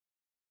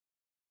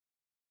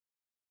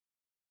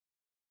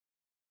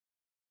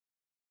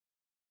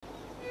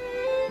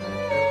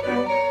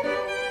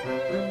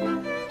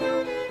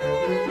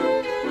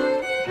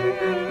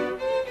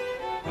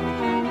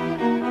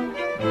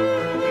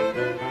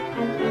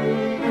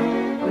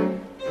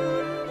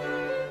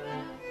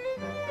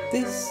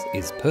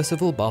is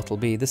Percival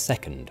Bartleby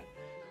II.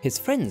 His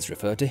friends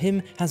refer to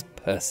him as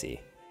Percy.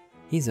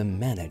 He's a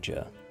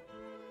manager.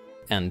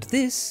 And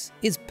this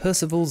is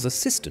Percival's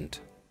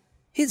assistant.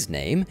 His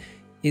name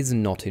is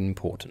not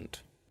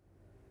important.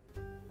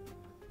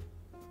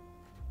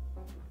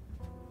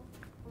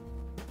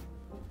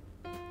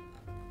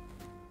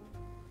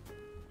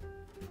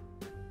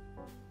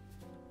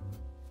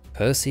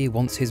 Percy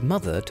wants his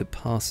mother to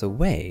pass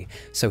away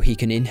so he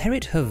can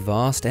inherit her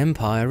vast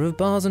empire of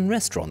bars and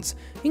restaurants,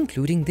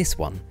 including this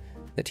one,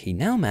 that he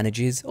now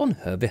manages on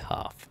her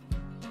behalf.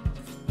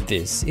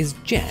 This is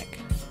Jack.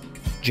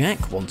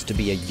 Jack wants to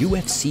be a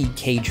UFC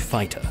cage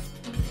fighter.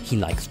 He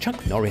likes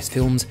Chuck Norris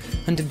films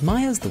and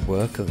admires the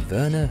work of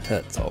Werner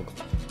Herzog.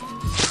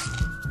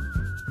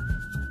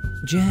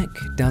 Jack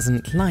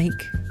doesn't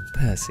like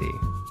Percy.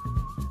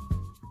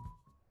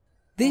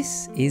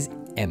 This is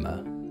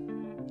Emma.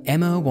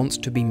 Emma wants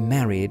to be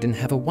married and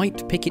have a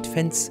white picket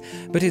fence,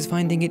 but is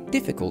finding it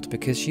difficult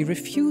because she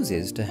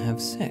refuses to have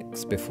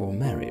sex before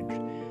marriage.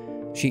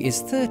 She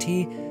is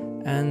 30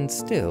 and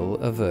still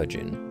a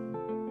virgin.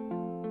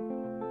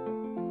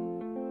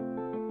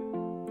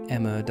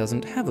 Emma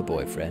doesn't have a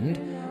boyfriend,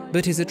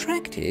 but is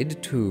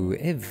attracted to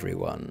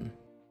everyone.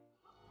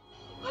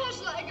 Where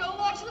shall I go?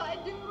 What shall I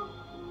do?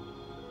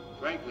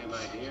 Frankly,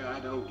 my dear,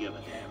 I don't give a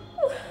damn.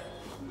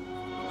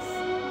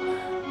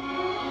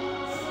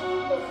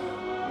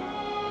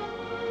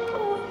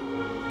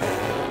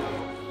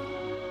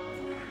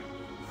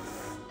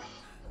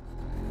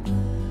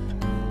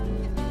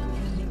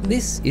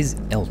 This is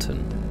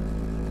Elton.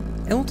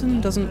 Elton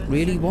doesn't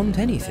really want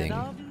anything.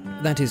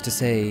 That is to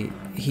say,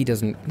 he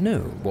doesn't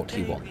know what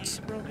he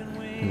wants.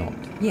 Not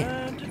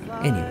yet,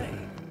 anyway.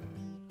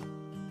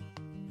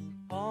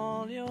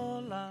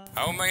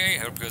 How may I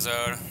help you,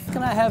 sir?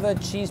 Can I have a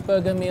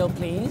cheeseburger meal,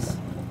 please?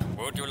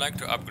 Would you like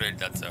to upgrade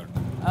that, sir?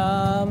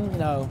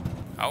 No.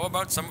 How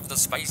about some of the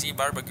spicy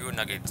barbecue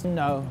nuggets?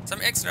 No.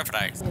 Some extra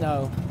fries?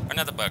 No.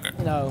 Another burger?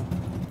 No.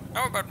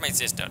 How about my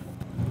sister?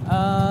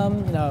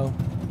 No.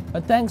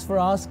 But thanks for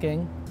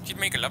asking. She'd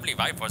make a lovely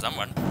wife for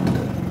someone.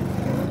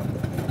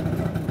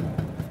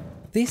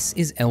 This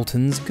is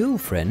Elton's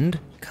girlfriend,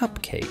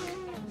 Cupcake.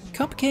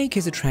 Cupcake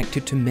is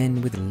attracted to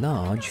men with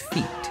large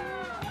feet.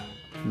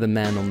 The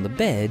man on the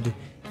bed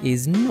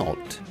is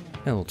not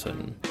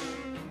Elton.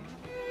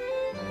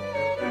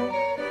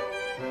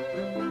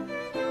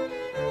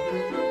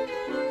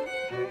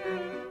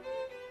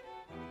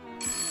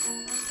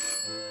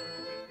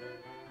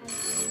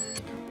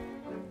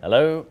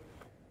 Hello?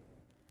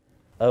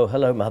 Oh,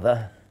 hello,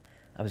 Mother.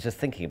 I was just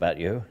thinking about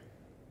you.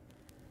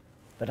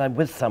 But I'm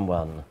with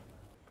someone.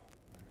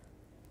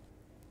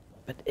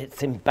 But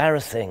it's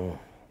embarrassing.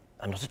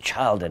 I'm not a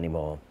child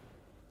anymore.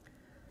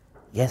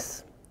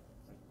 Yes.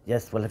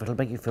 Yes, well, if it'll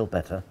make you feel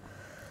better.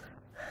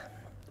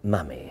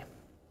 Mummy.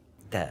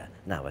 There,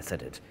 now I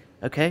said it.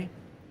 Okay?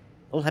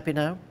 All happy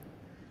now?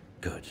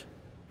 Good,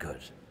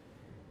 good.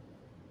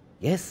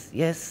 Yes,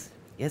 yes,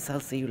 yes, I'll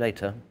see you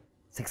later.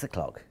 6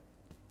 o'clock.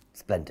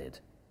 Splendid.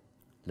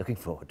 Looking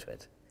forward to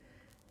it.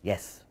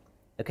 Yes.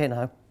 Okay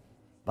now.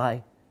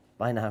 Bye.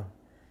 Bye now.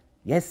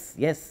 Yes,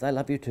 yes, I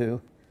love you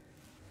too.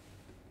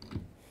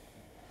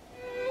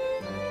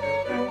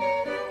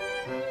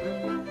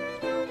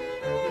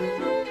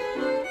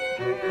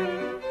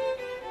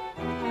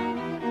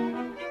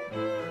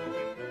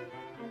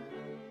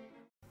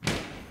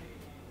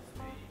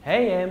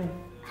 Hey, Em.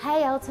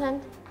 Hey,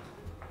 Elton.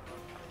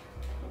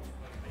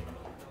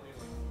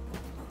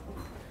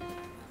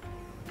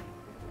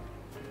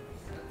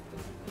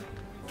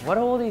 What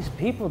are all these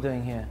people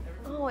doing here?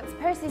 Oh, it's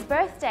Percy's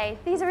birthday.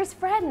 These are his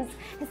friends.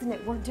 Isn't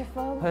it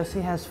wonderful? Percy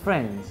has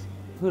friends.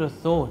 Who'd have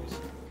thought?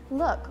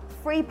 Look,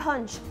 free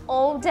punch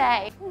all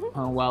day.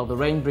 Oh, well, the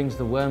rain brings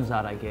the worms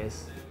out, I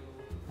guess.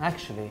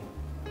 Actually,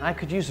 I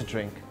could use a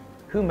drink.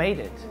 Who made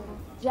it?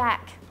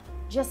 Jack,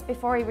 just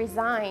before he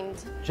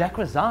resigned. Jack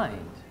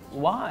resigned.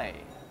 Why?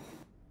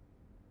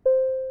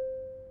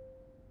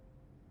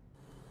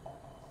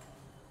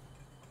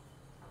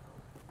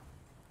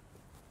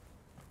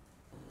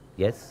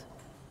 Yes?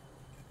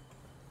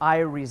 I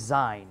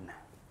resign.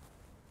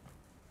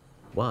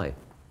 Why?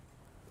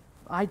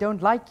 I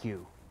don't like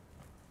you.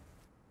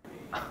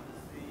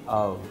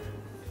 Oh.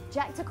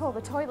 Jack took all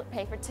the toilet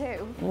paper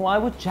too. Why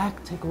would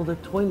Jack take all the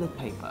toilet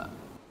paper?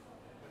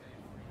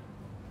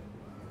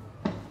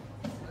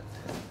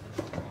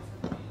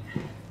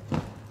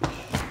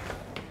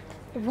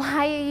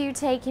 Why are you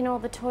taking all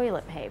the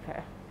toilet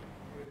paper?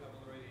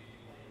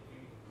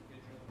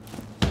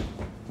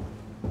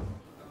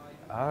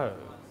 Oh.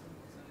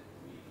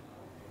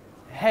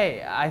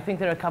 Hey, I think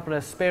there are a couple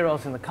of spare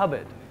rolls in the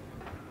cupboard.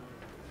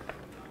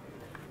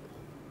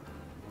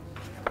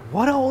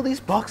 What are all these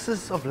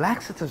boxes of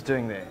laxatives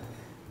doing there?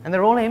 And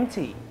they're all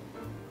empty.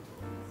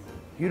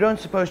 You don't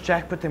suppose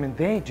Jack put them in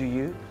there, do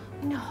you?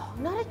 No,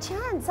 not a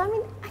chance. I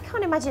mean, I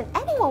can't imagine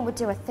anyone would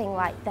do a thing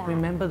like that.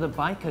 Remember the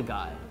biker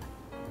guy?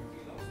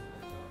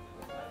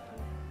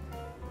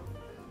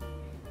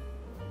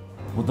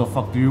 What the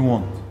fuck do you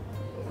want?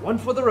 One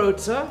for the road,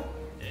 sir.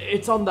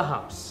 It's on the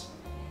house.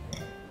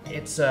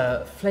 It's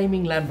a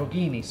flaming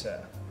Lamborghini,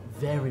 sir.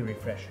 Very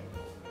refreshing.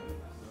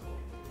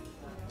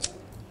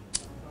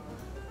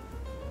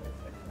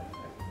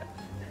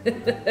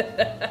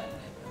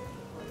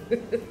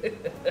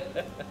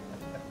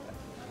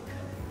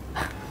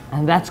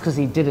 And that's because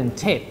he didn't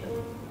tip.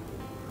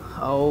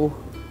 Oh,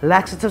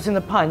 laxatives in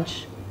the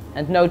punch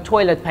and no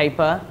toilet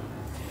paper.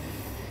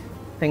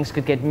 Things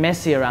could get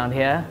messy around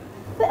here.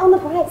 But on the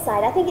bright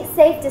side, I think it's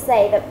safe to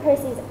say that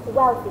Percy's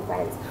wealthy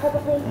friends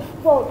probably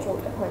won't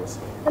drink the punch.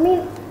 I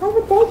mean, why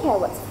would they care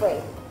what's free?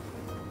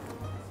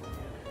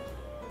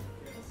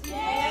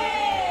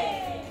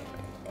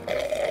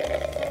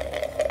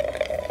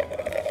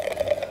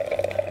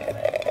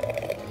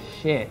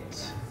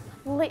 Shit.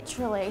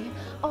 Literally.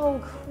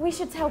 Oh, we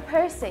should tell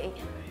Percy.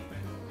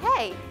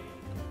 Hey,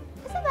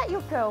 isn't that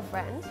your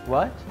girlfriend?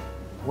 What?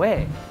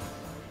 Where?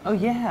 Oh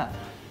yeah.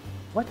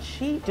 What's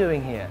she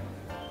doing here?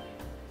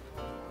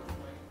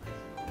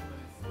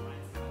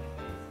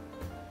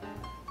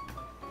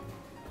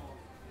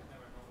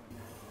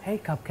 Hey,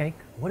 Cupcake,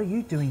 what are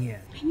you doing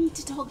here? I need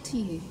to talk to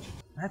you.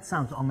 That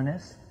sounds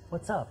ominous.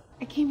 What's up?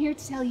 I came here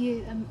to tell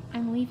you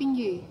I'm leaving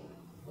you.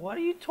 What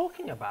are you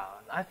talking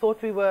about? I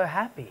thought we were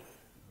happy.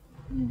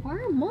 We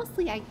were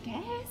mostly, I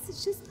guess.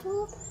 It's just,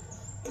 well,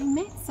 I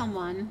met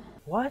someone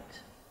What?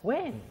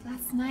 When?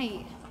 last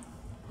night.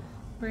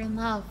 We're in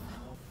love.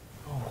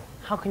 Oh,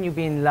 how can you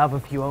be in love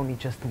if you only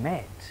just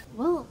met?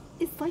 Well,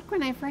 it's like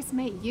when I first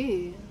met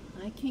you.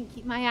 I couldn't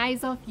keep my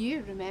eyes off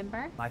you,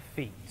 remember? My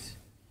feet.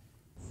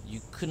 You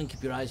couldn't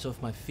keep your eyes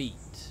off my feet.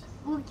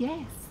 Well,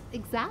 yes,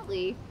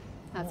 exactly.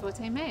 That's what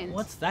I meant.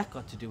 What's that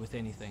got to do with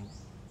anything?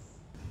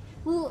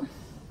 Well,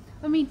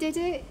 when we did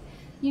it,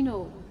 you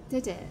know,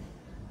 did it,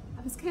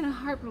 I was kind of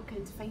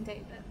heartbroken to find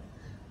out that,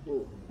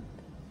 well,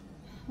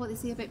 what they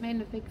say about men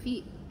with big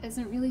feet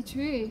isn't really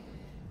true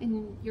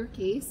in your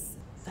case.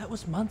 That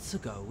was months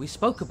ago. We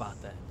spoke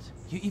about that.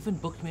 You even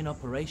booked me an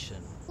operation.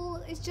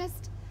 Well, it's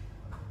just,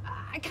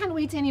 I can't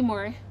wait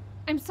anymore.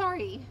 I'm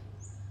sorry.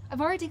 I've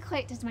already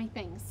collected my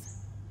things.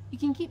 You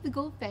can keep the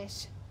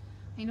goldfish.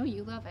 I know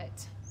you love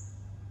it.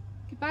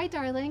 Goodbye,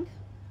 darling.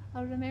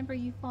 I'll remember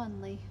you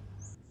fondly.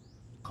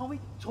 Can't we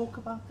talk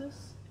about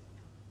this?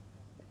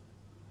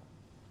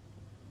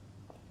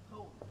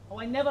 Oh,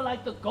 I never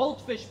liked the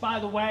goldfish, by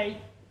the way.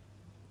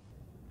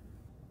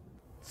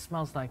 It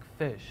smells like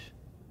fish.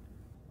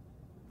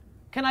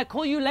 Can I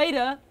call you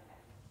later?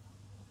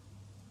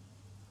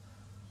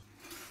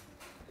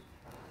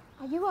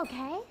 Are you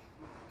okay?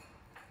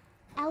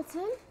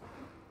 Elton?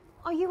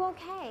 Are you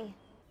okay?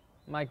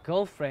 My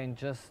girlfriend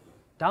just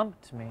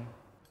dumped me.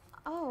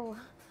 Oh,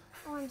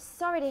 I'm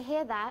sorry to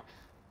hear that.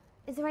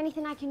 Is there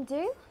anything I can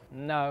do?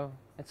 No,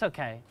 it's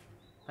okay.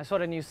 I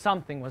sort of knew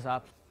something was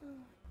up.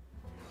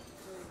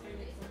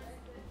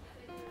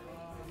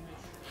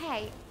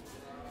 Hey,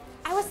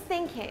 I was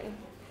thinking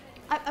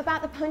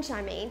about the punch,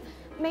 I mean.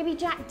 Maybe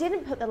Jack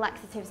didn't put the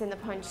laxatives in the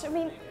punch. I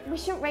mean, we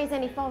shouldn't raise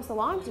any false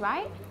alarms,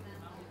 right?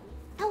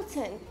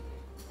 Elton!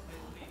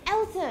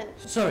 Elton!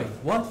 Sorry,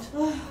 what?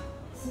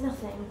 It's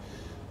nothing.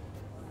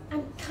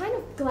 I'm kind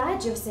of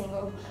glad you're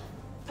single.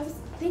 I was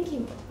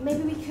thinking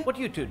maybe we could... What are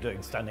you two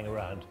doing standing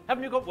around?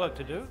 Haven't you got work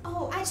to do?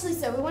 Oh, actually,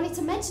 sir, we wanted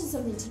to mention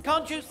something to...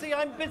 Can't you see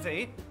I'm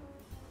busy?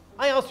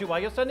 I asked you why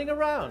you're standing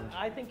around.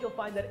 I think you'll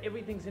find that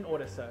everything's in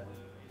order, sir.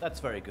 That's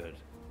very good.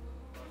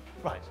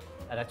 Right,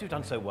 and as you've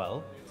done so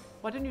well,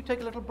 why didn't you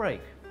take a little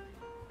break?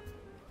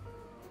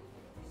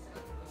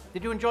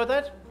 Did you enjoy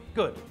that?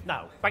 Good.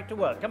 Now, back to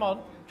work. Come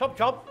on. Chop,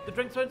 chop. The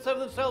drinks won't serve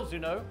themselves, you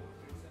know.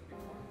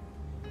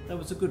 That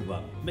was a good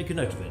one. Make a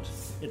note of it.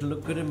 It'll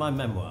look good in my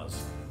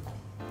memoirs.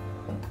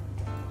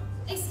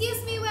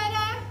 Excuse me,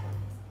 waiter.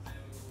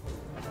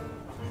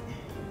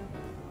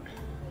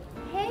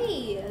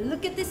 Hey,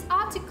 look at this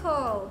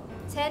article.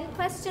 10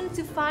 questions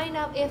to find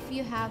out if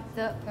you have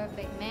the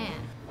perfect man.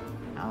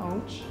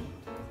 Ouch.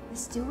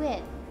 Let's do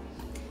it.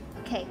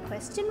 Okay,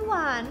 question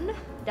 1.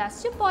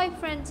 Does your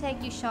boyfriend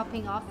take you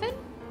shopping often?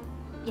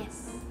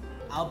 Yes.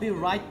 I'll be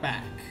right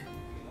back.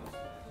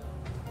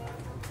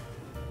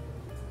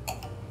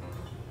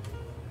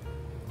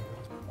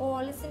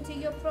 Or listen to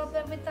your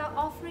problem without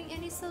offering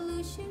any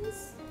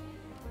solutions?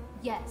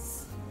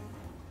 Yes.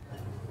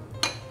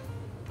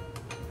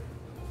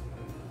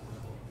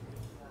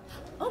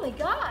 Oh my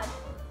god!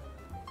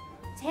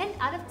 10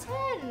 out of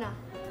 10!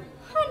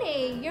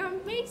 Honey, you're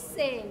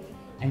amazing!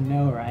 I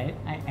know, right?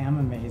 I am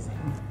amazing.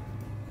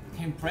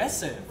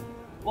 Impressive.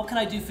 What can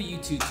I do for you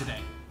two today?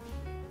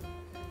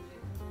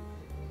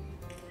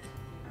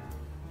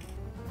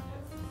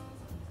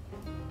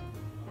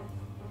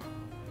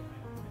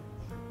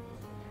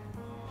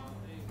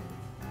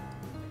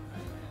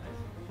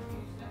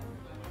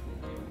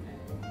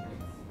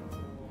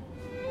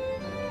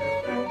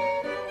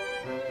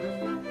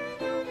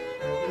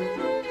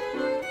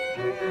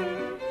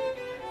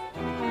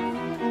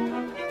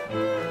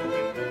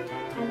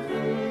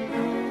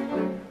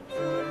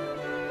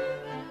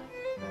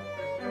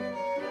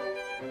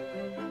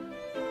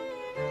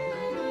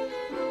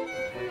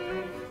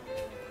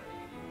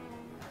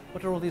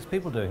 What are all these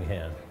people doing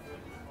here?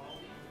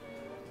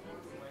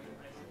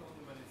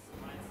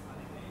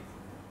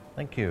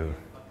 Thank you.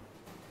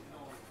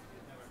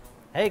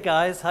 Hey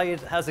guys,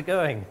 how's it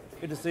going?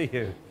 Good to see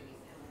you.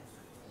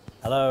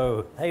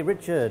 Hello. Hey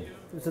Richard.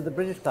 This was at the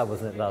British Club,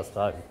 wasn't it, last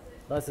time?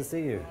 Nice to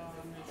see you.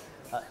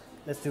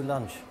 Let's do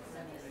lunch.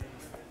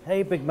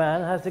 Hey big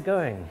man, how's it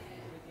going?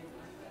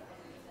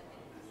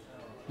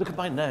 Look at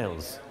my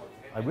nails.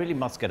 I really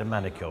must get a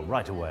manicure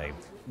right away.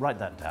 Write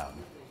that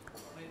down.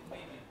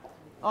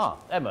 Ah,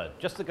 Emma,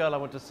 just the girl I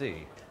want to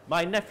see.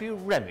 My nephew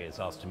Remy has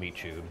asked to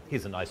meet you.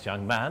 He's a nice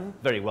young man,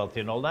 very wealthy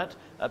and all that.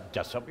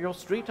 Just up your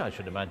street, I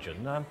should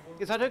imagine.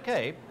 Is that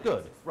okay?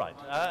 Good. Right.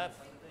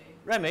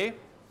 Remy?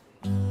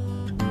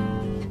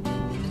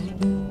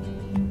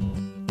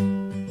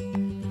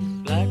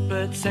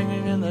 Blackbird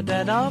singing in the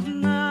dead of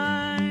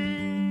night.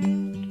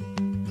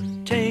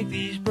 Take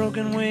these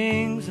broken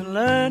wings and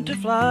learn to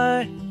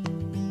fly.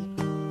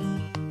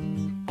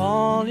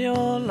 All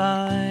your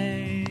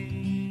life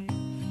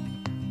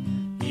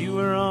you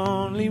were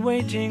only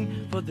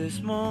waiting for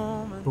this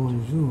moment.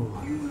 Bonjour.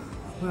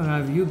 Where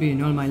have you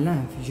been all my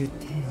life? Je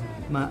t'aime.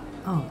 My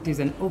heart is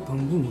an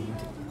open wound.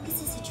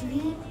 Is this a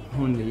dream?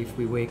 Only if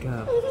we wake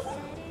up.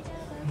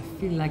 I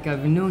feel like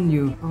I've known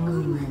you all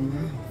my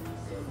life.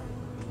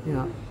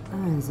 Your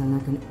eyes are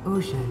like an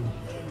ocean,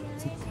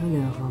 the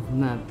color of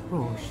my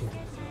Porsche.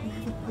 You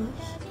have a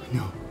Porsche?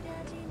 No,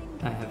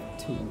 I have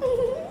two.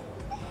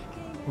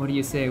 What do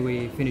you say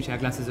we finish our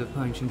glasses of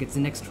punch and get the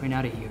next train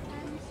out of here?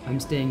 I'm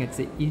staying at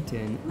the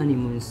Eton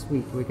honeymoon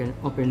suite. We can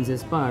open the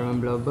spa and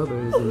blow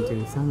bubbles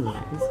until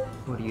sunrise.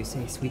 What do you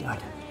say,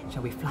 sweetheart?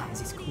 Shall we fly? Is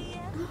this cool?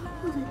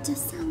 Oh, that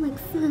does sound like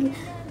fun.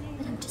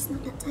 But I'm just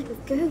not that type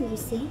of girl, you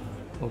see.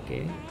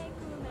 Okay.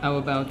 How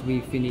about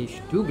we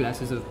finish 2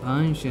 glasses of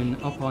punch and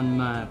up on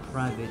my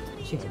private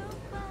jet?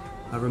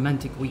 A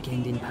romantic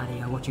weekend in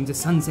Paris watching the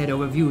sunset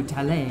over View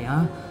Talais,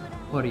 huh?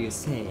 What do you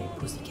say,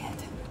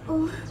 pussycat?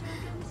 Oh,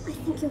 I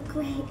think you're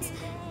great.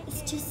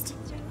 It's just,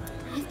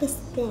 I have this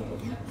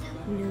thing.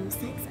 No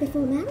sex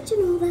before marriage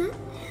and all that.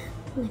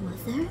 My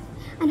mother,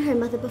 and her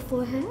mother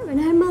before her, and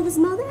her mother's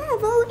mother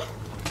have all...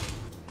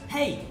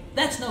 Hey,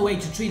 that's no way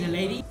to treat a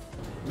lady.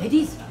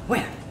 Ladies?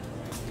 Where?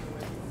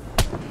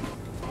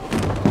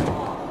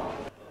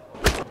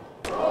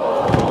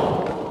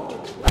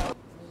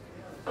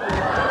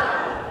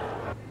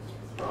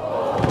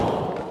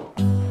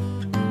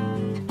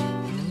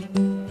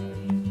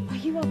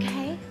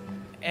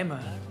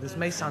 Emma, this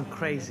may sound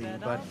crazy,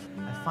 but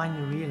I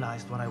finally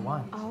realized what I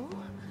want. Oh?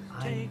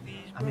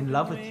 I'm in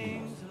love with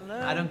you.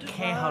 I don't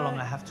care how long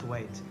I have to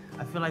wait.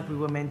 I feel like we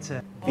were meant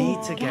to be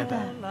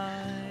together.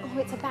 Oh,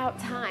 it's about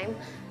time.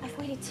 I've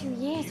waited 2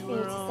 years for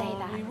you to say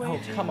that. Oh,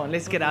 come on,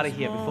 let's get out of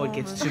here before it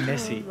gets too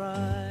messy.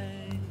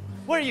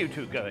 Where are you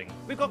two going?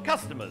 We've got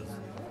customers.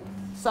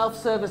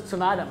 Self-service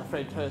tonight, I'm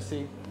afraid,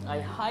 Percy. I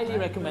highly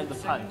recommend the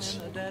punch.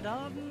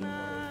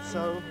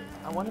 So,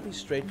 I want to be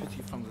straight with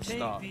you from the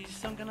start.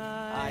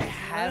 I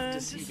have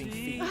deceiving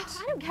feet.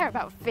 Oh, I don't care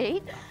about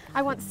feet.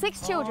 I want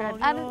 6 children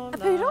and a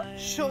poodle.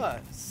 Sure,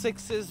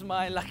 6 is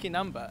my lucky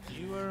number.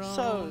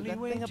 So, that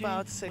thing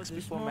about sex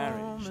before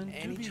marriage,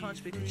 any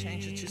chance we could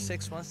change it to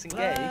sex once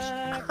engaged?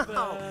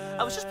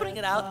 I was just putting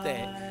it out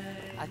there.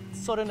 I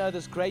sort of know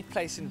this great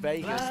place in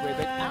Vegas where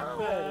they...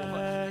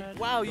 Ow!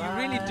 Wow, you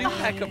really do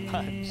pack a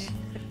punch.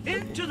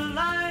 Into the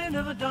light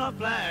of a dark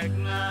black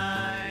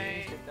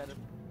night.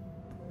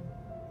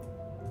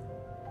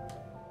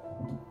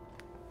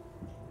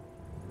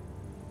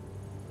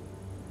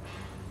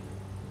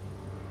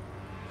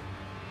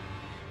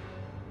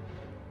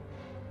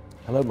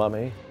 Hello,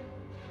 Mummy.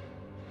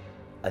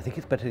 I think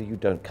it's better you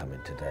don't come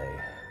in today.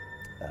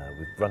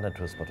 We've run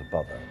into a spot of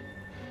bother.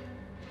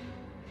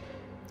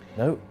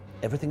 No,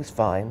 everything's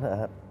fine.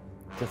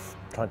 Just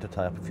trying to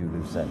tie up a few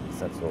loose ends,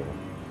 that's all.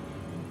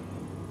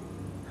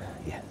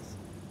 Yes.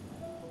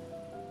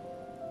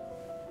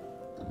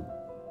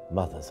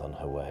 Mother's on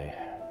her way.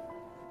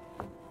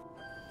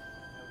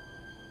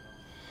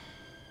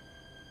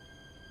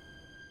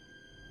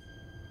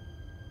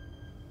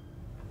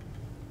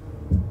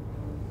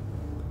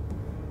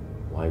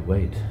 Why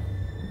wait?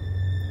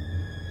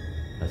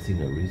 I see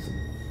no reason.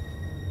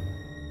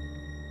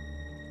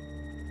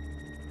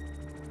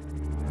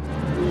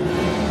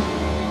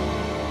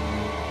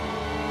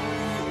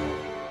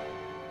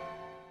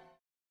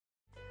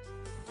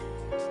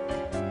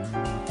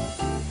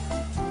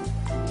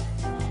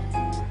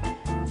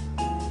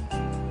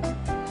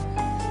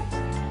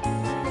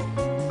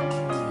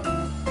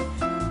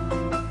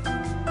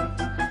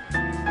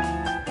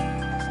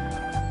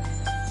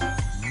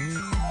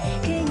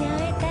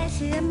 그녀의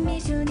따스한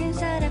미소는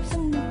서랍 속